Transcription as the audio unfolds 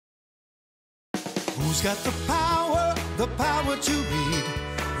Who's got the power to read?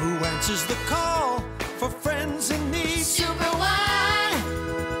 Who answers the call for friends in need? Superwhy,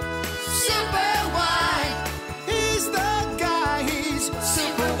 superwhy. He's the guy, he's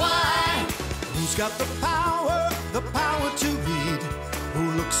Superwhy. Who's got the power to read?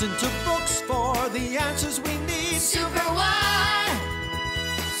 Who looks into books for the answers we need? Superwhy,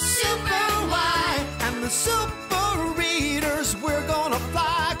 superwhy. And the super readers, we're gonna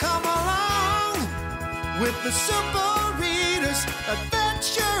fly. Come along with the super readers.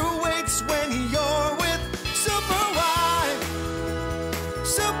 Adventure waits when you're with Superwhy.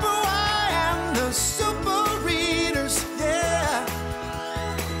 Superwhy and the super readers, yeah.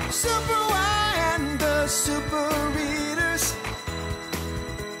 Superwhy and the super readers.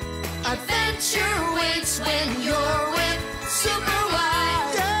 Adventure waits when you're with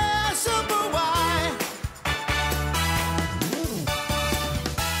Superwhy. Yeah, Superwhy.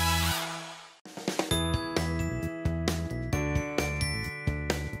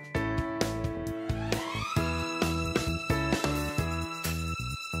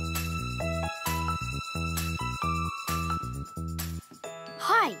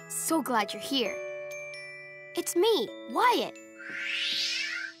 Hi, so glad you're here. It's me, Wyatt.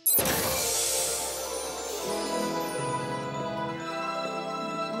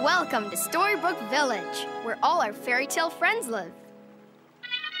 Welcome to Storybook Village, where all our fairy tale friends live.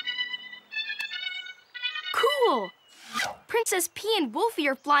 Cool! Princess P and Wolfie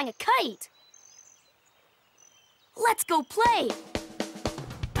are flying a kite. Let's go play!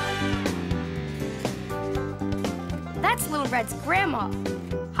 That's Little Red's grandma.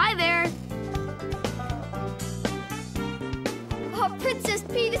 Hi there! Oh, Princess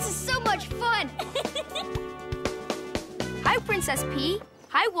P, this is so much fun! Hi, Princess P.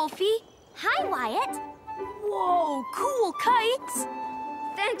 Hi, Wolfie. Hi, Wyatt. Whoa, cool kites.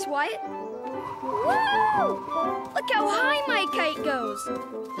 Thanks, Wyatt. Whoa! Look how high my kite goes.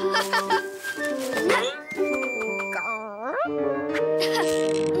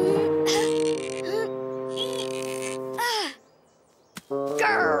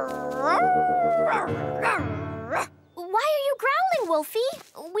 Why are you growling, Wolfie?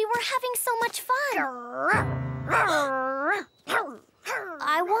 We were having so much fun.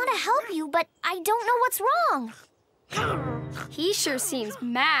 I want to help you, but I don't know what's wrong. He sure seems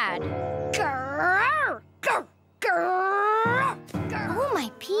mad. Oh,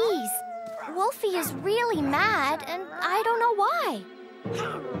 my peas. Wolfie is really mad, and I don't know why.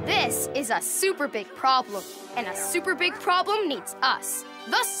 This is a super big problem, and a super big problem needs us,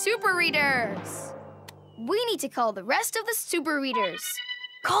 the Super Readers. We need to call the rest of the Super Readers.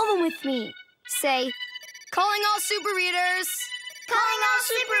 Call them with me. Say, calling all Super Readers. Calling all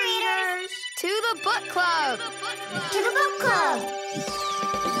super readers. To the book club. To the book club.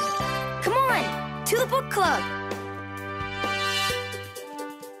 Come on, to the book club.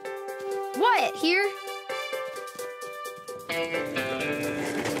 Wyatt here.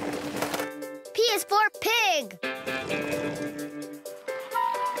 P is for pig.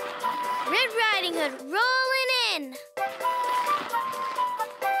 Red Riding Hood rolling in.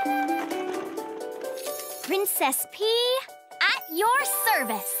 Princess P, at your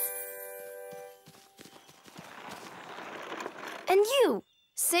service. And you,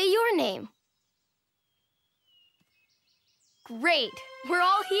 say your name. Great, we're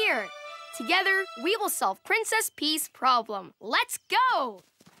all here. Together, we will solve Princess P's problem. Let's go!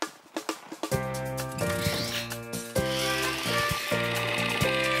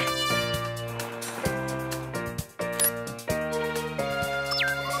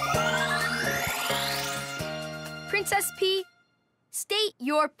 Princess P, state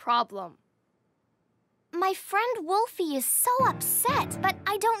your problem. My friend Wolfie is so upset, but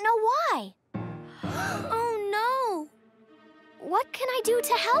I don't know why. Oh, no. What can I do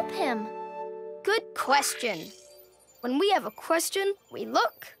to help him? Good question. When we have a question, we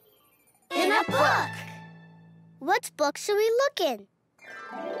look In a book. What book should we look in?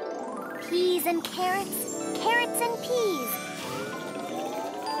 Peas and carrots, carrots and peas.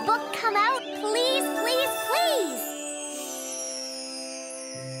 Book come out, please, please, please.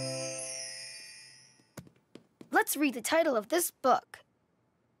 Let's read the title of this book.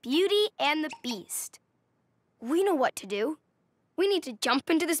 Beauty and the Beast. We know what to do. We need to jump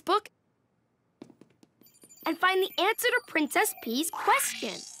into this book and find the answer to Princess P's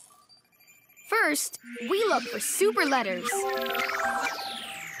question. First, we look for super letters.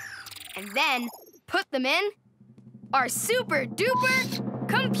 And then put them in our super duper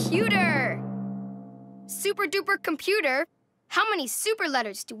computer. Super duper computer, how many super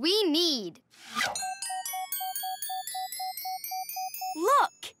letters do we need?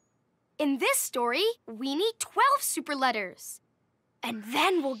 Look! In this story, we need 12 super letters. And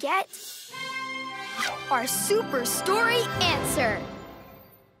then we'll get our super story answer.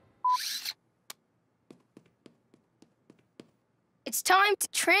 It's time to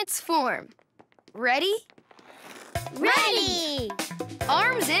transform. Ready? Ready!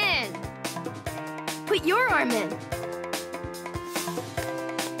 Arms in. Put your arm in.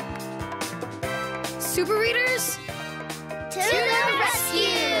 Super readers, To the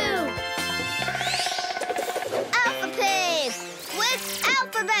rescue! Alpha Pig with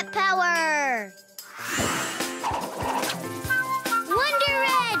alphabet power! Wonder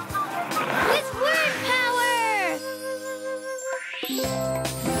Red with word power!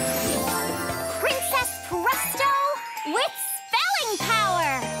 Princess Presto with spelling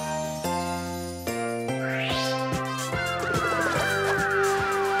power!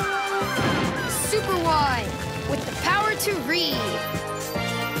 superwhy with the power to read.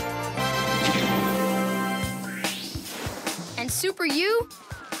 And super you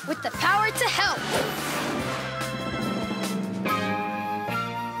with the power to help.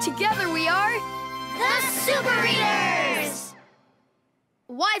 Together we are The Super Readers!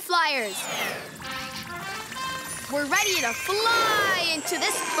 Y Flyers. We're ready to fly into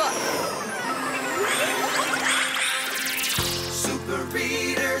this book. Super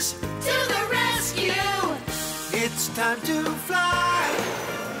readers, To the rescue! it's time to fly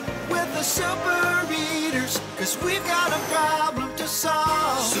with the super readers, 'cause we've got a problem to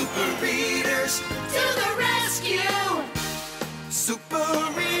solve. Super readers, To the rescue!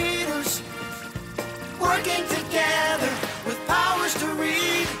 super readers, working together with powers to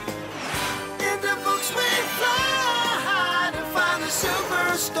read. In the books we fly to find the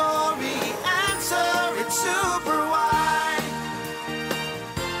super story answer. It's super why.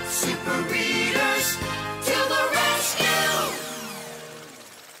 Super readers, To the rescue!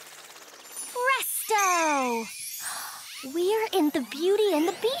 Presto! We're in the Beauty and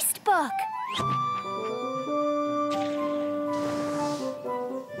the Beast book.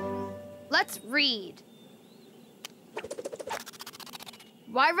 Let's read.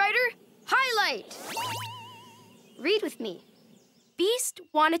 Y Writer, highlight. Read with me. Beast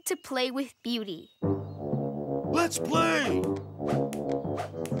wanted to play with Beauty. let's play.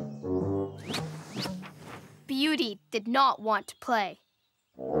 Beauty did not want to play.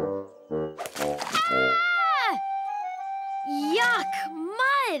 Ah! Yuck!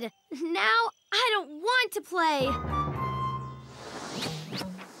 Mud! Now I don't want to play.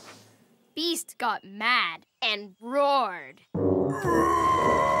 Beast got mad and roared.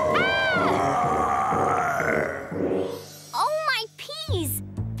 Oh, my peas!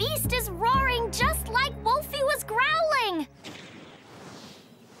 Beast is roaring just like Wolfie was growling.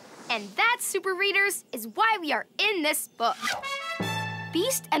 And that, super readers, is why we are in this book.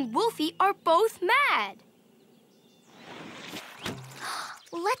 Beast and Wolfie are both mad.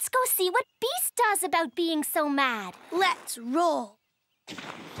 Let's go see what Beast does about being so mad. Let's roll.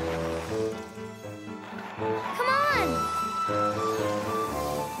 Come on!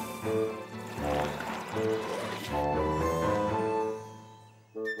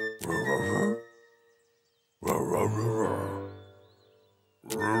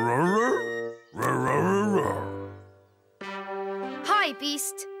 Hi,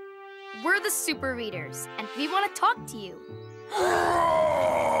 Beast. We're the super readers, and we want to talk to you.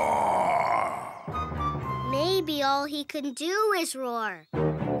 Maybe all he can do is roar.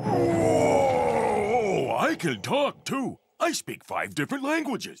 Oh, I can talk too. I speak 5 different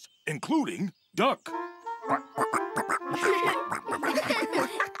languages, including duck.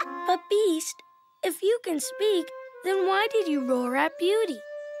 But Beast, if you can speak, then why did you roar at Beauty?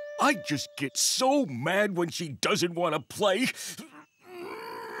 I just get so mad when she doesn't want to play.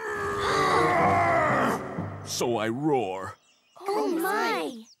 So I roar. Oh,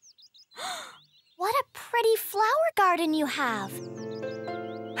 my! What a pretty flower garden you have.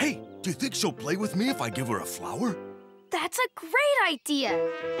 Hey, do you think she'll play with me if I give her a flower? That's a great idea.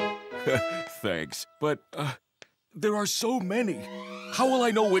 Thanks, but there are so many. How will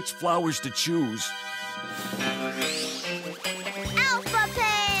I know which flowers to choose? Alpha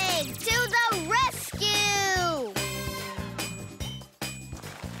Pig, to the rescue!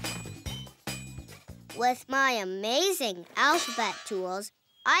 With my amazing alphabet tools,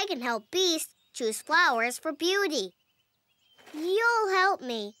 I can help Beast choose flowers for Beauty. You'll help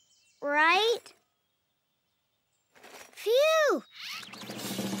me, right? Phew!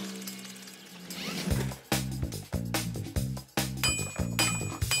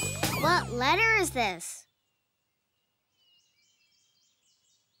 What letter is this?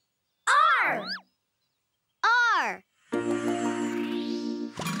 R! R!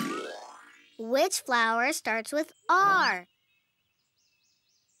 Which flower starts with R?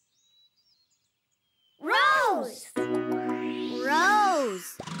 Rose!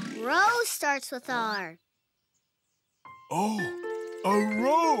 Rose. Rose starts with R. Oh, a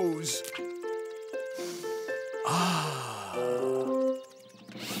rose. Ah.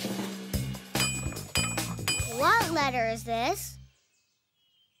 What letter is this?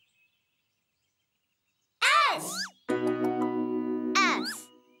 S! S.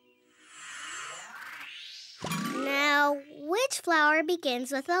 Now, which flower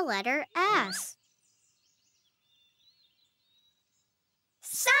begins with the letter S?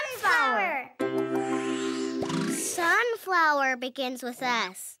 Sunflower! Sunflower begins with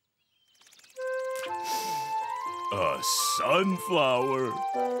S. A sunflower.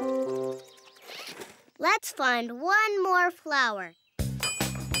 Let's find one more flower.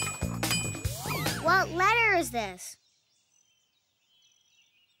 What letter is this?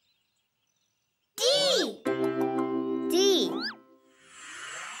 D! D.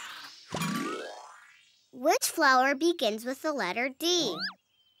 Which flower begins with the letter D?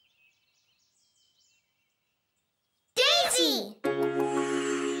 Daisy!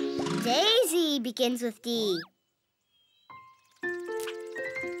 Daisy begins with D.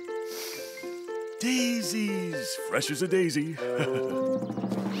 Daisies, fresh as a daisy.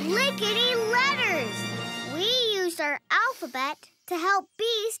 Lickety letters! We used our alphabet to help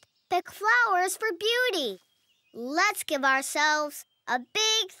Beast pick flowers for beauty. Let's give ourselves a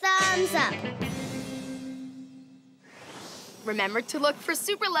big thumbs up. Remember to look for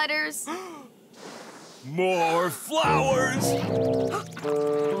super letters. More flowers!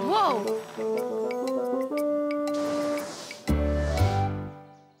 Whoa!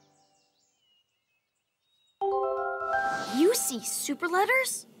 You see super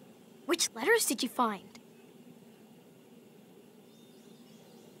letters? Which letters did you find?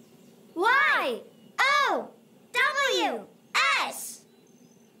 Y! O! W! S!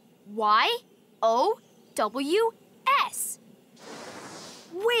 Y, O, W, S.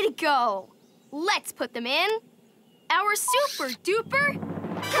 Way to go! Let's put them in our super duper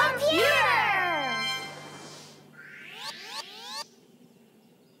Computer!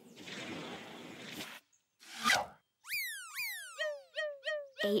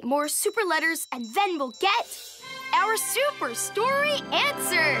 8 more super letters, and then we'll get our super story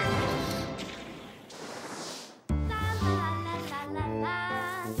answer.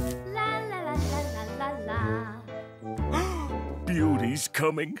 Beauty's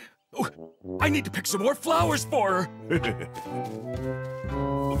coming. Oh, I need to pick some more flowers for her.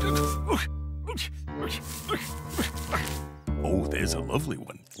 Oh, there's a lovely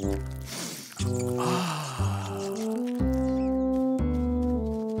one.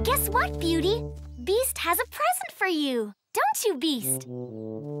 Guess what, Beauty? Beast has a present for you. Don't you, Beast?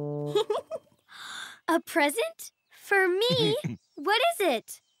 A present? For me? What is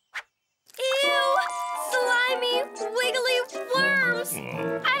it? Ew! Slimy, wiggly worms!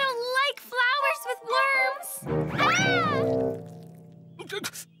 I don't like flowers with worms!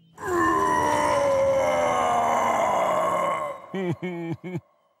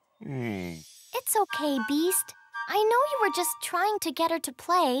 It's okay, Beast. I know you were just trying to get her to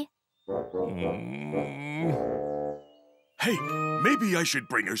play. Hey, maybe I should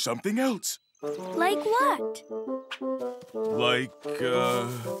bring her something else. Like what? Like, a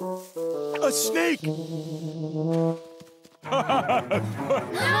snake.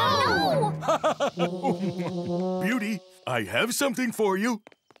 No! Beauty, I have something for you.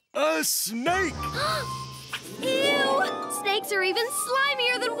 A snake. Ew! Snakes are even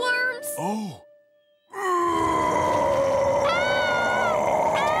slimier than worms! Oh.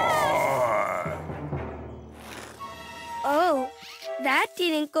 Oh, that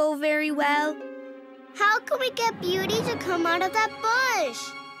didn't go very well. How can we get Beauty to come out of that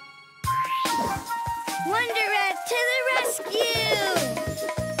bush? Wonder Rat to the rescue!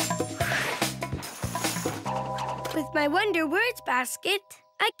 With my Wonder Words basket,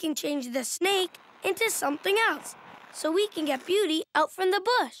 I can change the snake into something else so we can get Beauty out from the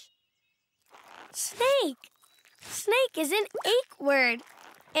bush. Snake. Snake is an ache word,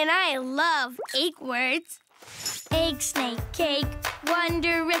 and I love ache words. Egg, snake, cake,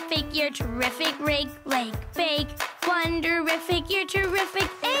 wonderific, you're terrific, rake, lake, bake, wonderific, you're terrific,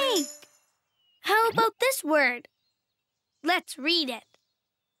 ache. How about this word? Let's read it.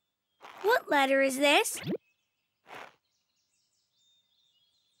 What letter is this?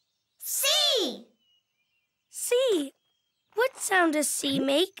 C! C. What sound does C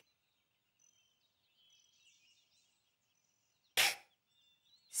make? K.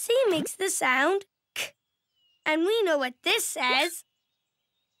 C makes the sound K. And we know what this says.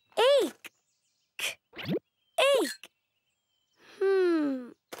 Ache.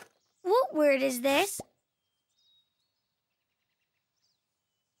 word is this?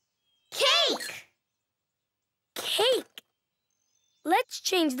 Cake! Cake. Let's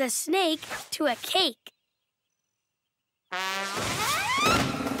change the snake to a cake. Mmm,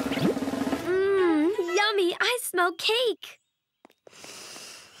 yummy. I smell cake.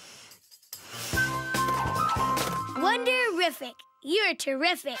 Wonderific. You're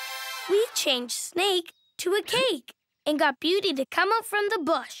terrific. We changed snake to a cake and got Beauty to come up from the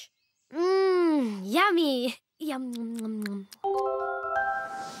bush. Mmm, yummy. Yum, yum, yum, yum.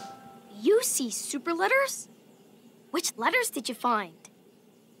 You see super letters? Which letters did you find?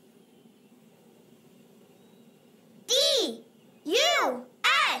 D-U-S-R.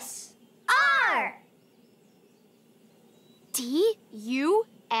 D, U,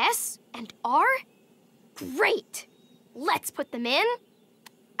 S, and R? Great! Let's put them in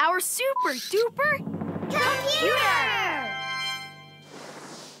our super duper Computer!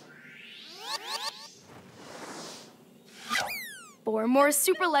 4 more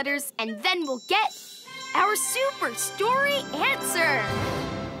super letters, and then we'll get our super story answer.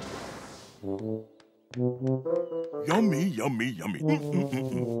 Yummy, yummy, yummy.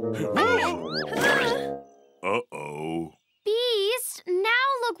 Uh-oh. Beast, now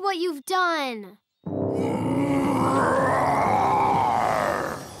look what you've done.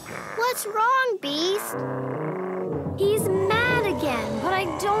 What's wrong, Beast? He's mad again, but I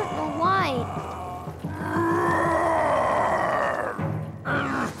don't know why.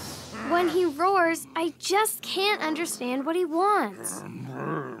 When he roars, I just can't understand what he wants.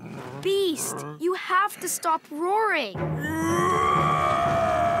 Beast, you have to stop roaring.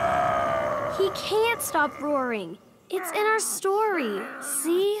 He can't stop roaring. It's in our story,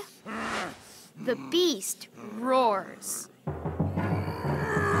 see? The beast roars.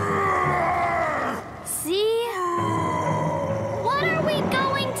 See? What are we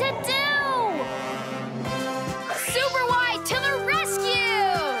going to do? Superwhy to the rescue!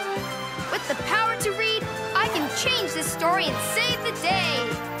 With the power to read, I can change this story and save the day.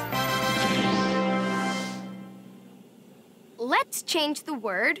 Let's change the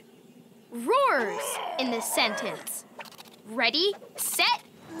word roars in this sentence. Ready, set,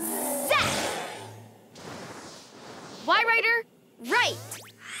 zap! Why, writer? Right.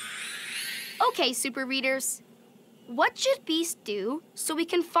 Okay, super readers. What should Beast do so we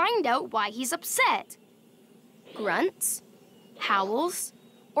can find out why he's upset? Grunts, howls,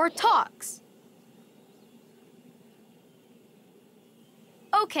 or talks?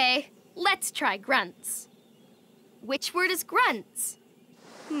 Okay, let's try grunts. Which word is grunts?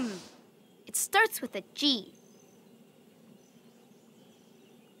 It starts with a G.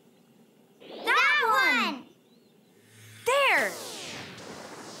 That one! There!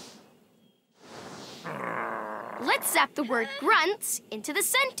 Let's zap the word grunts into the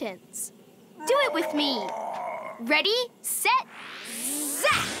sentence. Do it with me. Ready, set,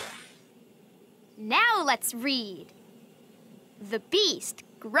 zap! Now let's read. The beast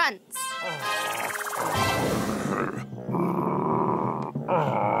grunts.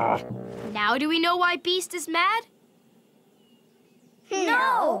 Now do we know why Beast is mad?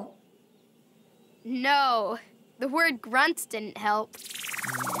 No! No, the word grunts didn't help.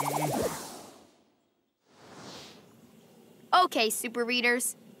 Okay, super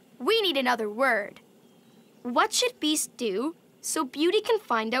readers, we need another word. What should Beast do so Beauty can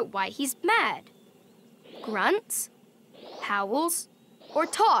find out why he's mad? Grunts, howls, or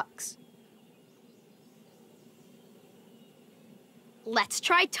talks? Let's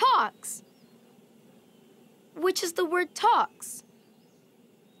try talks. Which is the word talks?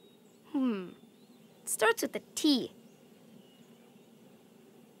 It starts with a T.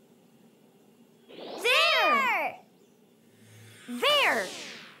 There! There!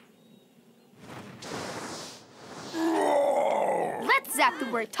 Let's zap the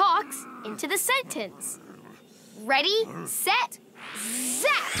word talks into the sentence. Ready, set,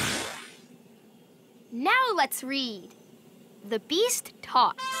 zap! Now let's read. The beast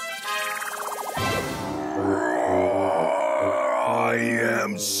talks. I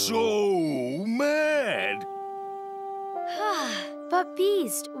am so mad. But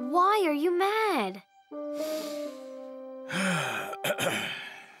Beast, why are you mad?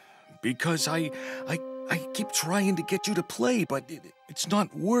 Because I keep trying to get you to play, but it's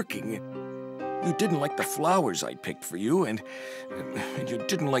not working. You didn't like the flowers I picked for you, and you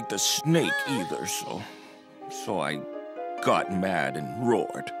didn't like the snake either, so I got mad and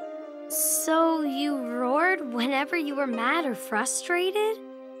roared. So you roared whenever you were mad or frustrated?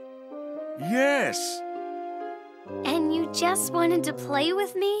 Yes. And you just wanted to play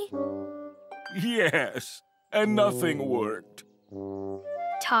with me? Yes. And nothing worked.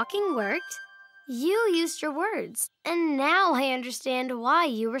 talking worked. You used your words, and now I understand why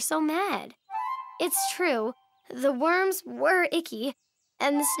you were so mad. It's true, the worms were icky,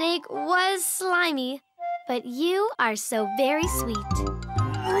 and the snake was slimy, but you are so very sweet.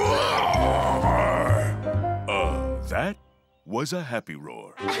 That was a happy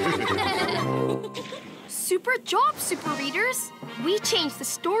roar. Super job, Super Readers! We changed the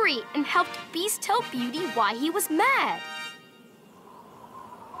story and helped Beast tell Beauty why he was mad.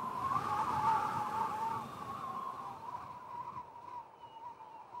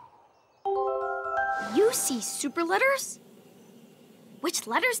 You see super letters? Which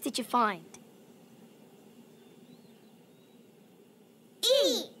letters did you find?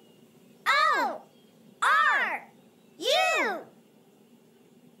 E-O-R-U.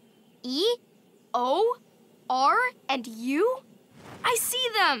 E, O, R, and U? I see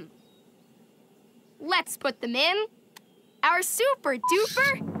them. Let's put them in our super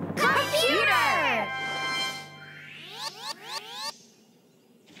duper computer.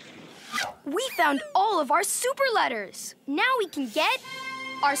 We found all of our super letters. Now we can get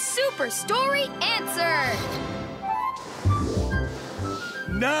our super story answer.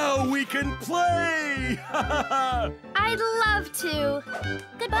 Now we can play! I'd love to.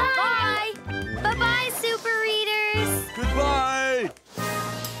 Goodbye. Bye-bye, Super Readers. Goodbye!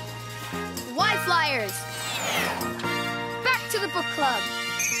 Why Flyers? Back to the book club.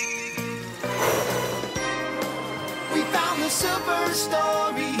 We found the super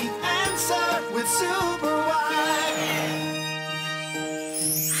story answer with superwhy.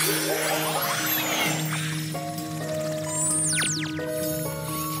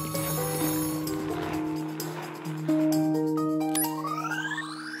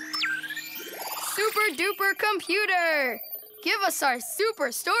 Super duper computer, give us our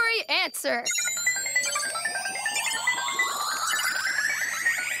super story answer.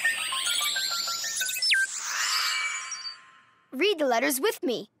 Read the letters with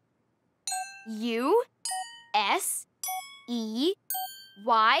me. U, S, E,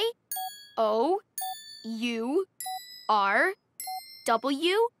 Y, O, U, R,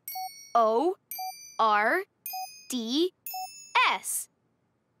 W, O, R, D, S.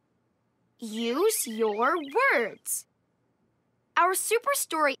 Use your words. Our super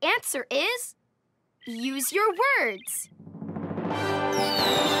story answer is use your words.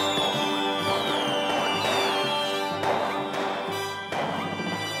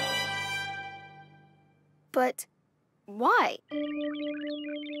 But why?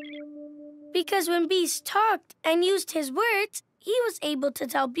 Because when Beast talked and used his words, he was able to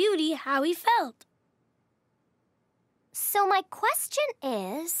tell Beauty how he felt. So my question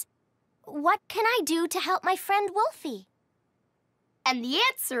is, what can I do to help my friend Wolfie? And the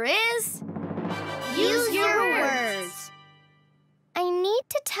answer is use your words. I need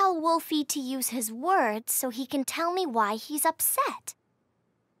to tell Wolfie to use his words so he can tell me why he's upset.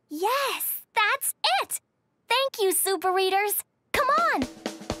 Yes, that's it! Thank you, Super Readers. Come on!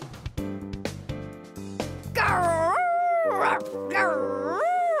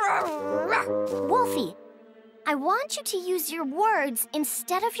 Wolfie, I want you to use your words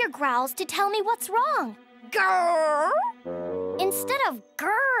instead of your growls to tell me what's wrong. Grrr. Instead of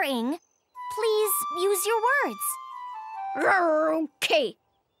grrring, please use your words. Grrr. Okay.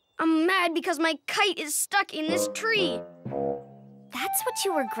 I'm mad because my kite is stuck in this tree. That's what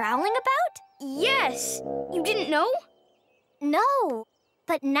you were growling about? Yes. You didn't know? No,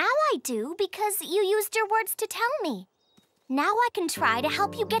 but now I do because you used your words to tell me. Now I can try to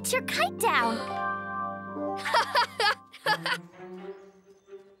help you get your kite down.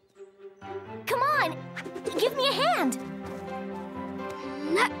 Come on, give me a hand.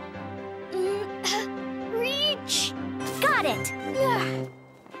 Reach. Got it.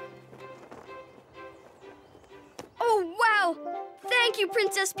 Oh, wow! Thank you,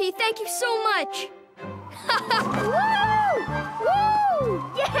 Princess P. Thank you so much. Woo! Woo!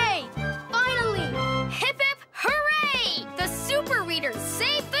 Yay! Finally! Hip hip hooray! The Super Readers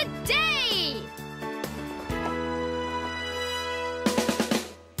saved the day!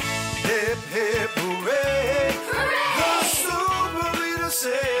 Hip, hip, hooray! Hooray! The super reader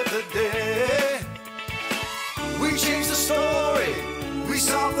saved the day. We changed the story. We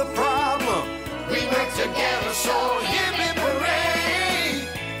solved the problem. We worked together, so hip, hip, hooray!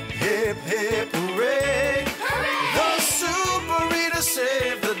 Hip, hip, hooray! Hooray! The super reader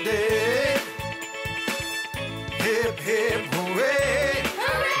saved the day. Hip, hip,